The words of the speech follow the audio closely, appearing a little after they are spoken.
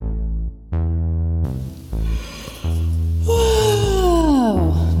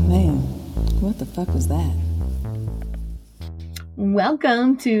What the fuck was that?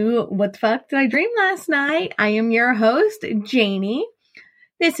 Welcome to What the Fuck Did I Dream Last Night? I am your host, Janie.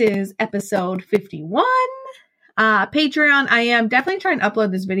 This is episode 51. Patreon, I am definitely trying to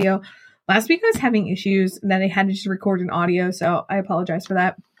upload this video. Last week I was having issues that I had to just record an audio, so I apologize for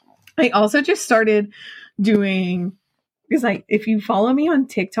that. I also just started doing, because if you follow me on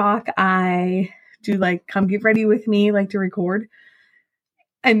TikTok, I do come get ready with me, to record.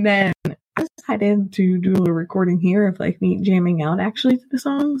 And then I decided to do a little recording here of me jamming out actually to the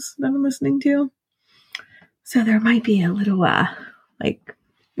songs that I'm listening to. So there might be a little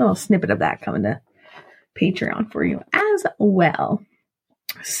little snippet of that coming to Patreon for you as well.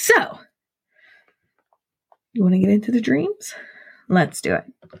 So you want to get into the dreams? Let's do it.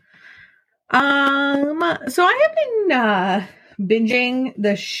 So I have been binging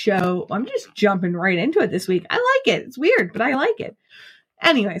the show. I'm just jumping right into it this week. I like it. It's weird, but I like it.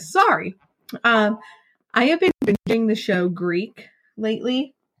 Anyway, sorry. I have been binging the show Greek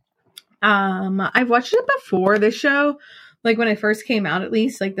lately. I've watched it before this show, when it first came out, at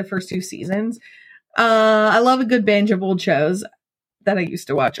least, the first 2 seasons. I love a good binge of old shows that I used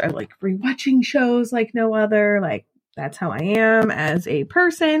to watch. I like rewatching shows like no other. That's how I am as a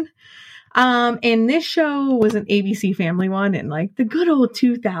person. And this show was an ABC Family one, and the good old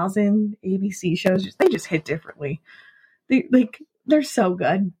 2000 ABC shows, they just hit differently. They're so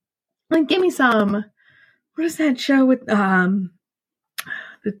good. Give me some, what is that show with, the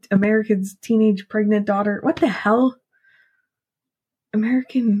American's teenage pregnant daughter? What the hell?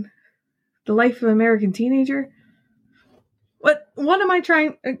 The Life of American Teenager? What am I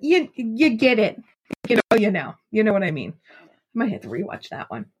trying? You get it. You know what I mean. I might have to rewatch that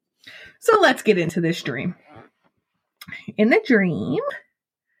one. So let's get into this dream. In the dream,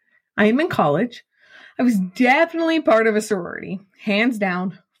 I am in college. I was definitely part of a sorority. Hands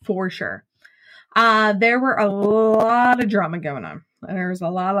down, for sure. There were a lot of drama going on. There was a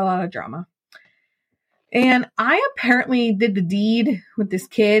lot of drama. And I apparently did the deed with this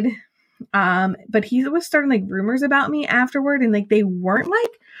kid. But he was starting rumors about me afterward. And they weren't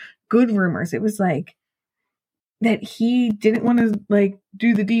good rumors. It was that he didn't want to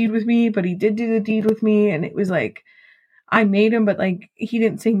do the deed with me, but he did do the deed with me. And it was I made him, but he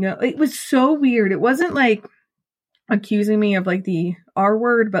didn't say no. It was so weird. It wasn't accusing me of the R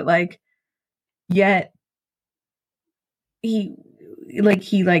word, but yet he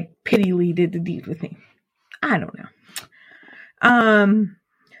pittily did the deed with me. I don't know.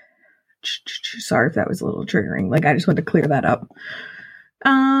 Sorry if that was a little triggering. I just wanted to clear that up.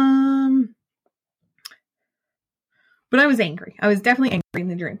 But I was angry. I was definitely angry in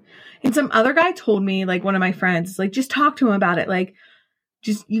the dream. And some other guy told me, one of my friends, just talk to him about it.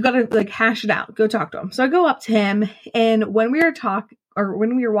 You gotta hash it out. Go talk to him. So I go up to him, and when we were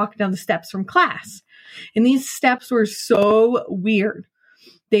walking down the steps from class, and these steps were so weird.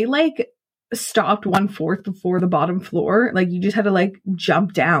 They stopped 1/4 before the bottom floor. You just had to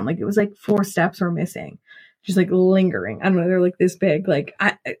jump down. It was 4 steps were missing. Just lingering. I don't know, they're this big.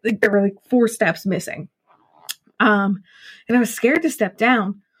 There were 4 steps missing. And I was scared to step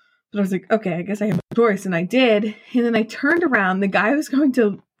down, but I was okay, I guess I have no choice. And I did. And then I turned around. The guy I was going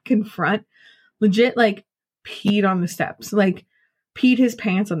to confront legit, peed on the steps, peed his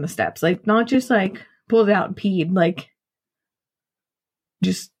pants on the steps, not just pulled it out and peed,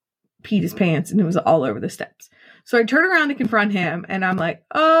 just peed his pants, and it was all over the steps. So I turned around to confront him, and I'm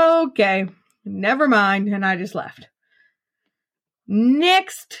okay, never mind. And I just left.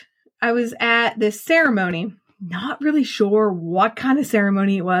 Next, I was at this ceremony. Not really sure what kind of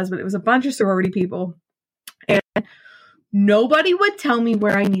ceremony it was, but it was a bunch of sorority people. And nobody would tell me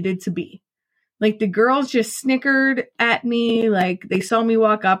where I needed to be. The girls just snickered at me. They saw me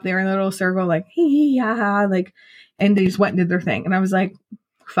walk up. They were in a little circle, hee, ha, ha, and they just went and did their thing. And I was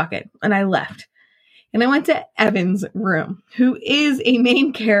fuck it. And I left. And I went to Evan's room, who is a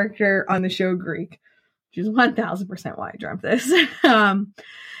main character on the show Greek, which is 1000% why I dreamt this.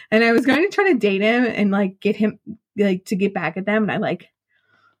 And I was going to try to date him and get him to get back at them. And I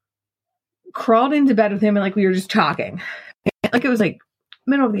crawled into bed with him, and we were just talking. It was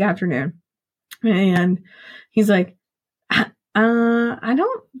middle of the afternoon. And he's I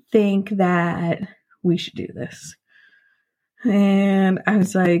don't think that we should do this. And I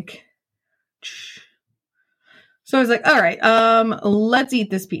was so I was all right, let's eat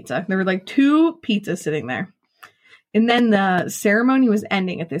this pizza. There were 2 pizzas sitting there. And then the ceremony was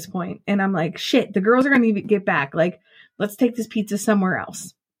ending at this point. And I'm shit, the girls are going to get back. Let's take this pizza somewhere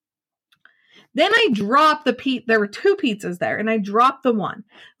else. Then I dropped there were 2 pizzas there, and I dropped the one.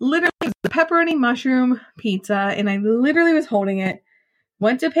 Literally, it was the pepperoni mushroom pizza, and I literally was holding it,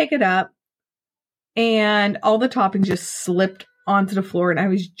 went to pick it up, and all the toppings just slipped onto the floor, and I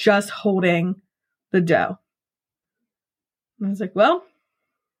was just holding the dough. And I was like, well,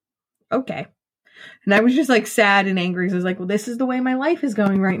 okay. And I was just like sad and angry. So I was like, well, this is the way my life is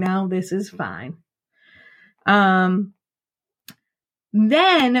going right now. This is fine.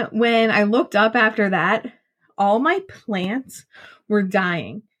 Then when I looked up after that, all my plants were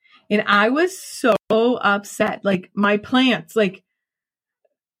dying. And I was so upset. Like my plants, like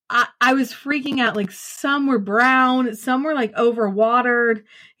I was freaking out. Like some were brown, some were like overwatered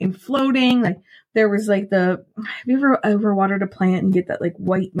and floating. Like there was like have you ever overwatered a plant and get that like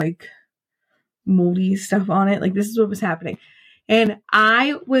white, like moldy stuff on it? Like this is what was happening. And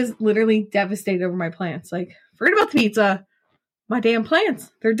I was literally devastated over my plants. Like, forget about the pizza. My damn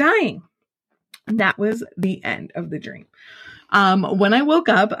plants, they're dying. And that was the end of the dream. When I woke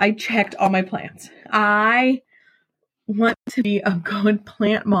up, I checked all my plants. I want to be a good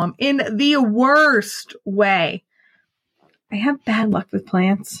plant mom in the worst way. I have bad luck with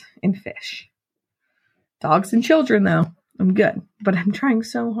plants and fish. Dogs and children, though, I'm good. But I'm trying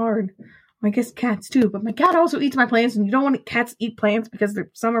so hard. I guess cats too, but my cat also eats my plants, and you don't want cats to eat plants because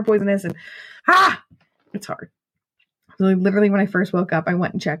some are poisonous, and it's hard. So literally, when I first woke up, I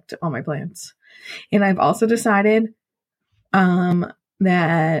went and checked all my plants. And I've also decided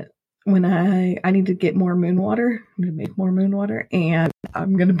that when I need to get more moon water, I'm going to make more moon water, and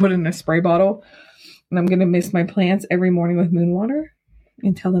I'm going to put it in a spray bottle, and I'm going to mist my plants every morning with moon water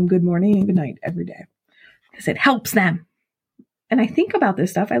and tell them good morning and good night every day because it helps them. And I think about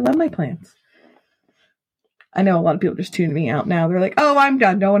this stuff. I love my plants. I know a lot of people just tune me out now. They're like, oh, I'm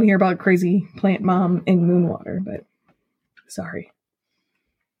done. Don't want to hear about crazy plant mom and moon water, but sorry.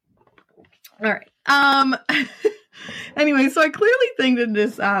 All right. Anyway, so I clearly think that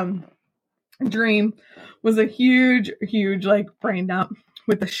this dream was a huge, like brain dump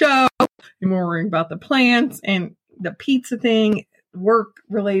with the show and worrying about the plants and the pizza thing, work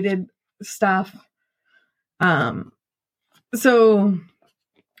related stuff. So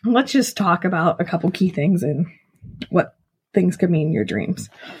let's just talk about a couple key things and what things could mean in your dreams.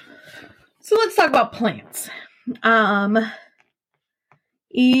 So let's talk about plants.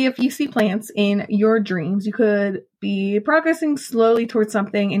 If you see plants in your dreams, you could be progressing slowly towards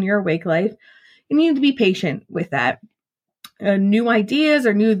something in your awake life. You need to be patient with that. New ideas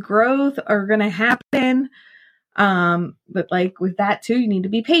or new growth are going to happen. But like with that too, you need to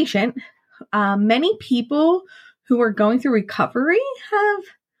be patient. Many people who are going through recovery have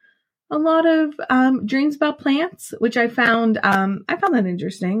a lot of dreams about plants, which I found that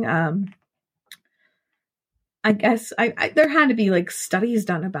interesting. I guess there had to be like studies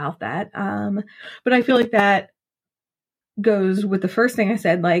done about that. But I feel like that goes with the first thing I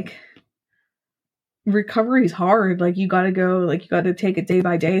said, like recovery is hard. Like you got to take it day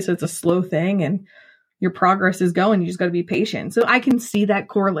by day. So it's a slow thing and your progress is going. You just got to be patient. So I can see that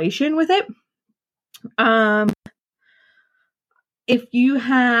correlation with it. If you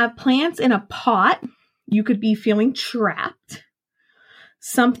have plants in a pot, you could be feeling trapped.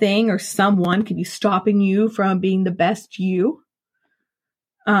 Something or someone could be stopping you from being the best you.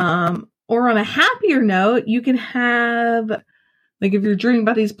 Or on a happier note, you can have, like if you're dreaming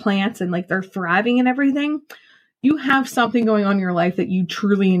about these plants and like they're thriving and everything, you have something going on in your life that you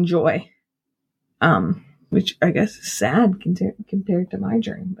truly enjoy. Which I guess is sad compared to my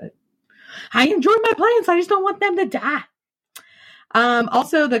dream, but I enjoy my plants. I just don't want them to die.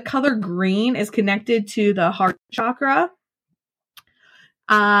 Also, the color green is connected to the heart chakra.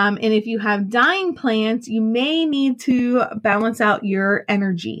 And if you have dying plants, you may need to balance out your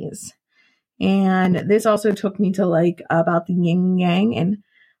energies. And this also took me to like about the yin yang, and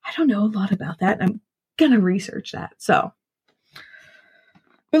I don't know a lot about that. I'm going to research that. So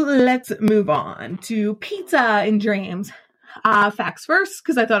let's move on to pizza and dreams. Facts first,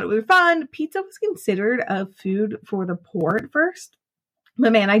 because I thought it was fun. Pizza was considered a food for the poor at first.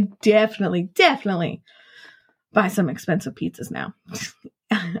 But man, I definitely buy some expensive pizzas now.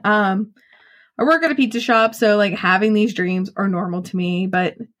 I work at a pizza shop, so like having these dreams are normal to me,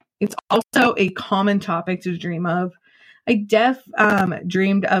 but it's also a common topic to dream of. I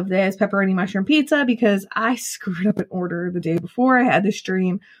dreamed of this pepperoni mushroom pizza because I screwed up an order the day before I had this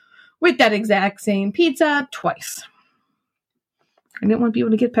dream with that exact same pizza twice. I didn't want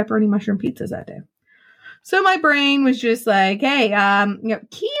people to get pepperoni mushroom pizzas that day. So my brain was just like, hey,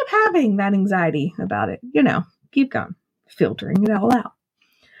 keep having that anxiety about it. Keep going, filtering it all out.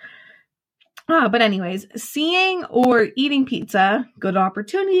 But anyways, seeing or eating pizza, good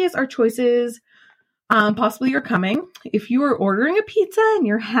opportunities or choices possibly are coming. If you are ordering a pizza and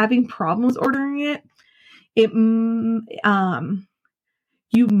you're having problems ordering it,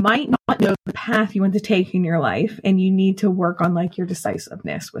 you might not know the path you want to take in your life, and you need to work on like your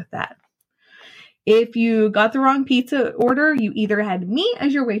decisiveness with that. If you got the wrong pizza order, you either had me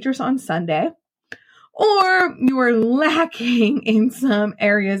as your waitress on Sunday, or you are lacking in some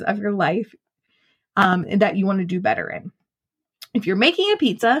areas of your life that you want to do better in. If you're making a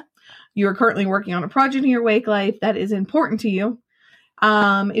pizza, you are currently working on a project in your wake life that is important to you.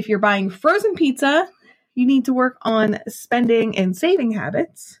 If you're buying frozen pizza, you need to work on spending and saving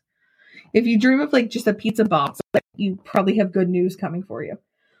habits. If you dream of like just a pizza box, you probably have good news coming for you.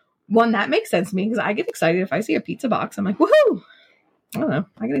 One, that makes sense to me because I get excited if I see a pizza box. I'm like, woohoo! I don't know.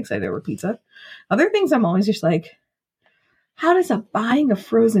 I get excited over pizza. Other things, I'm always just like, how does buying a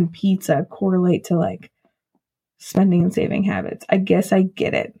frozen pizza correlate to like spending and saving habits? I guess I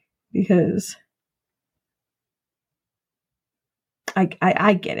get it because I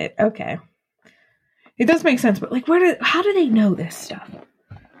get it. Okay. It does make sense, but like, how do they know this stuff?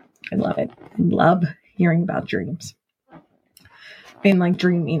 I love it. I love hearing about dreams and like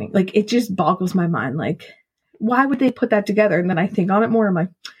dream meaning. Like, it just boggles my mind. Like, why would they put that together? And then I think on it more. I'm like,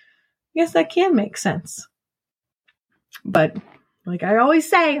 yes, that can make sense. But like I always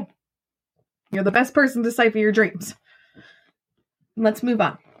say, you're the best person to decipher your dreams. Let's move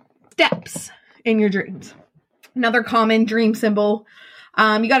on. Steps in your dreams. Another common dream symbol.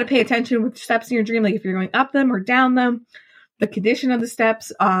 You got to pay attention with steps in your dream. Like if you're going up them or down them, the condition of the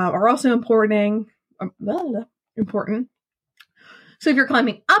steps are also important. So if you're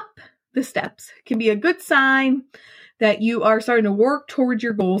climbing up the steps, it can be a good sign that you are starting to work towards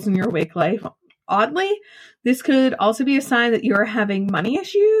your goals in your awake life. Oddly, this could also be a sign that you're having money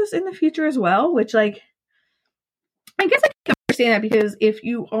issues in the future as well, which like, I guess I can understand that because if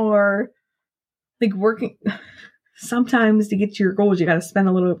you are like working, sometimes to get to your goals, you got to spend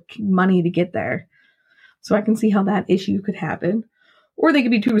a little money to get there. So I can see how that issue could happen. Or they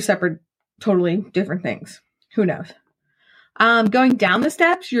could be two separate, totally different things. Who knows? Going down the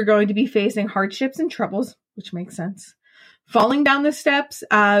steps, you're going to be facing hardships and troubles, which makes sense. Falling down the steps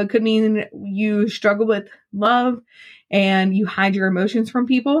could mean you struggle with love and you hide your emotions from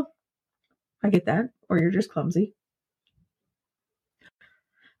people. I get that. Or you're just clumsy.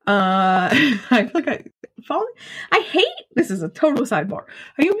 I feel like I hate, this is a total sidebar.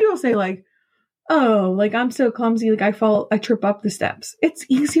 I hear people say like, oh, like I'm so clumsy, like I trip up the steps. It's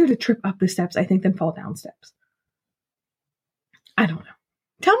easier to trip up the steps, I think, than fall down steps. I don't know.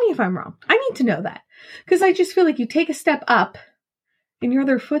 Tell me if I'm wrong. I need to know that. Because I just feel like you take a step up and your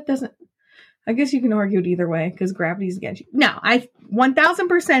other foot doesn't. I guess you can argue it either way because gravity's against you. No, I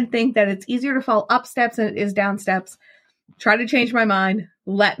 1000% think that it's easier to fall up steps than it is down steps. Try to change my mind.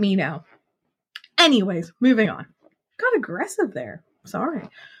 Let me know. Anyways, moving on. Got aggressive there. Sorry.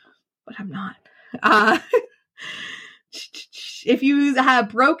 But I'm not. If you have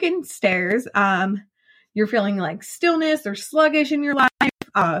broken stairs, you're feeling like stillness or sluggish in your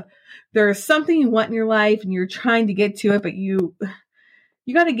life. There's something you want in your life and you're trying to get to it, but you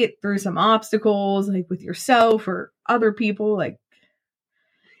got to get through some obstacles like with yourself or other people. Like,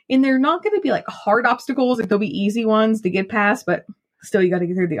 and they're not going to be like hard obstacles. Like they'll be easy ones to get past, but still you got to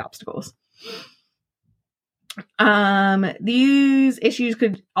get through the obstacles. These issues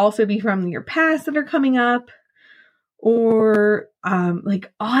could also be from your past that are coming up, or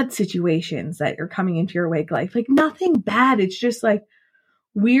like odd situations that are coming into your awake life. Like nothing bad. It's just like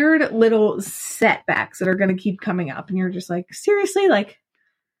weird little setbacks that are going to keep coming up. And you're just like, seriously, like,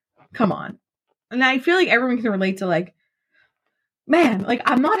 come on. And I feel like everyone can relate to like, man, like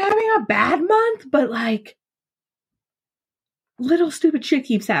I'm not having a bad month, but like little stupid shit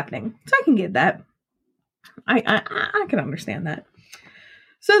keeps happening. So I can get that. I can understand that.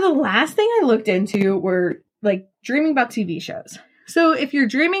 So the last thing I looked into were like dreaming about TV shows. So if you're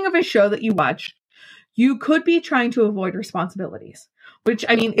dreaming of a show that you watch, you could be trying to avoid responsibilities, which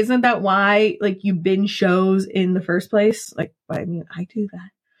I mean, isn't that why like you binge shows in the first place? Like, I mean, I do that,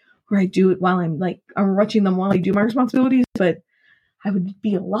 or I do it while I'm watching them while I do my responsibilities, but I would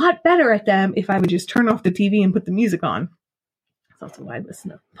be a lot better at them if I would just turn off the TV and put the music on. That's also why I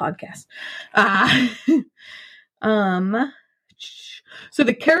listen to podcasts. So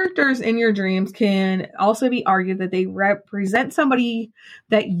the characters in your dreams can also be argued that they represent somebody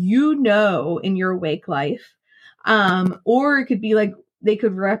that you know in your awake life. Or it could be like they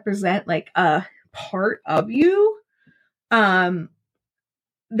could represent like a part of you that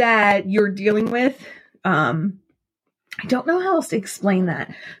you're dealing with. I don't know how else to explain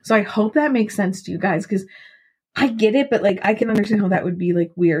that. So I hope that makes sense to you guys, because I get it, but like I can understand how that would be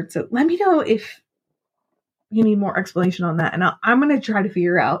like weird. So let me know if you need more explanation on that. And I'm going to try to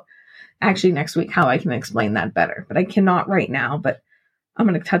figure out actually next week how I can explain that better, but I cannot right now. But I'm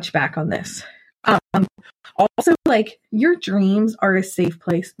going to touch back on this. Also, like, your dreams are a safe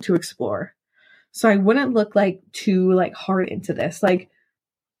place to explore. So I wouldn't look like too like hard into this. Like,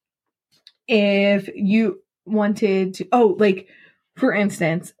 if you wanted to, like, for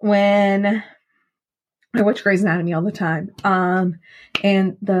instance, when I watch Grey's Anatomy all the time,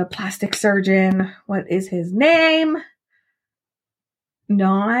 and the plastic surgeon, what is his name?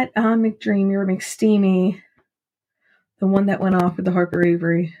 Not McDreamy or McSteamy, the one that went off with the Harper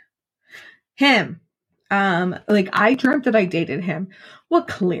Avery. Him. Like, I dreamt that I dated him. Well,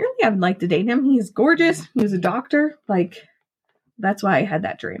 clearly I would like to date him. He's gorgeous. He was a doctor. Like, that's why I had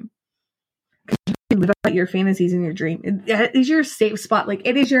that dream. Because you can live out your fantasies in your dream. It is your safe spot. Like,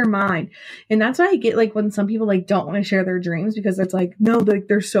 it is your mind. And that's why I get, like, when some people, like, don't want to share their dreams, because it's like, no, like,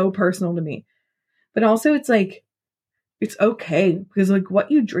 they're so personal to me. But also, it's like, it's okay. Because, like, what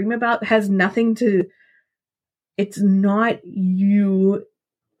you dream about has nothing to, it's not you.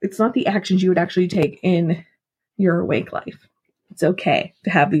 It's not the actions you would actually take in your awake life. It's okay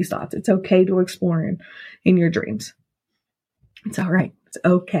to have these thoughts. It's okay to explore in your dreams. It's all right. It's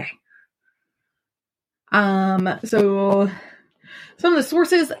okay. So some of the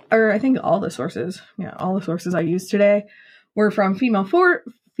sources, or I think all the sources I used today were from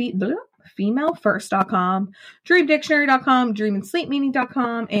FemaleFirst.com, DreamDictionary.com,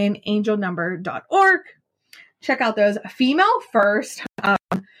 DreamAndSleepMeaning.com, and AngelNumber.org. Check out those.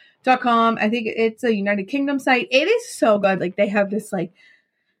 FemaleFirst.com. I think it's a United Kingdom site. It is so good. Like, they have this, like,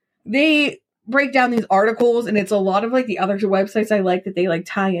 they break down these articles, and it's a lot of, like, the other websites I like that they, like,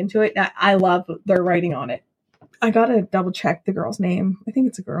 tie into it. I love their writing on it. I gotta double check the girl's name. I think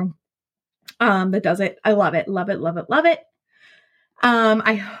it's a girl that does it. I love it. Love it. Love it. Love it.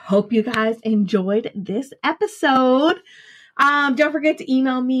 I hope you guys enjoyed this episode. Don't forget to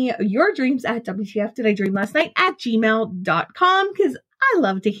email me your dreams at WTFDidIDreamLastNight@gmail.com, because I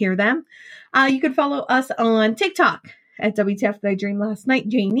love to hear them. You can follow us on TikTok at WTFDidIDreamLastNight,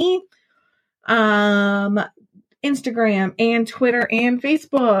 Janie. Instagram and Twitter and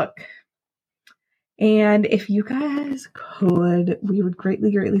Facebook. And if you guys could, we would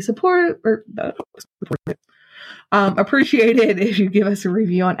greatly appreciate it if you give us a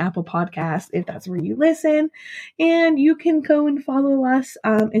review on Apple Podcasts, if that's where you listen. And you can go and follow us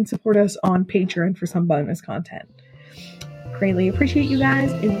and support us on Patreon for some bonus content. Greatly appreciate you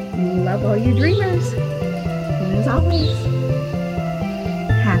guys, and love all you dreamers. And as always,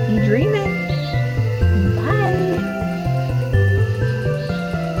 happy dreaming.